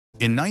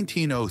In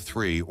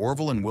 1903,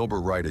 Orville and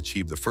Wilbur Wright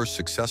achieved the first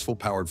successful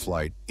powered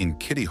flight in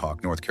Kitty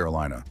Hawk, North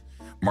Carolina,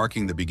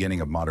 marking the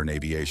beginning of modern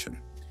aviation.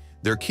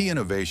 Their key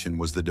innovation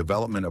was the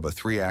development of a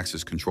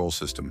three-axis control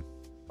system,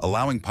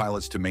 allowing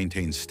pilots to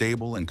maintain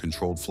stable and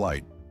controlled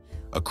flight,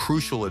 a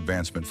crucial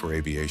advancement for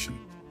aviation.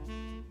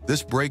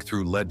 This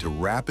breakthrough led to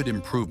rapid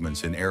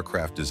improvements in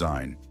aircraft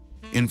design,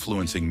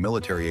 influencing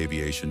military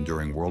aviation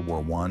during World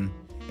War I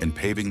and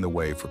paving the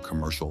way for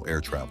commercial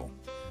air travel.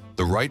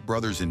 The Wright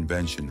brothers'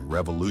 invention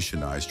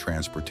revolutionized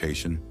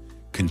transportation,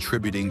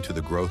 contributing to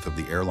the growth of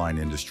the airline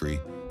industry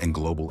and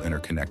global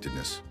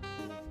interconnectedness.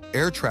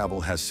 Air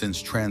travel has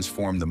since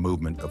transformed the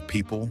movement of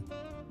people,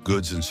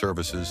 goods, and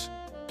services,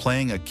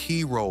 playing a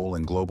key role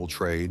in global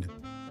trade,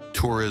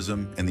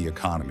 tourism, and the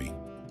economy.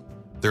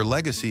 Their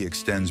legacy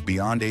extends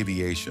beyond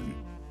aviation,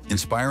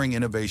 inspiring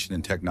innovation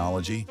in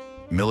technology,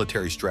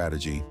 military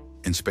strategy,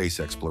 and space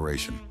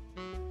exploration.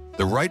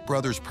 The Wright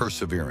brothers'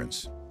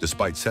 perseverance,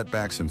 despite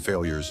setbacks and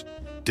failures,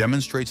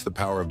 demonstrates the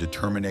power of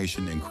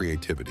determination and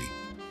creativity.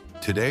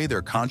 Today,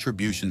 their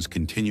contributions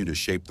continue to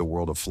shape the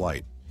world of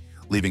flight,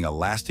 leaving a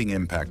lasting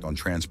impact on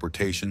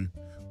transportation,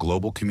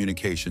 global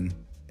communication,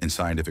 and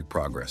scientific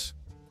progress.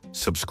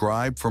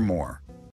 Subscribe for more.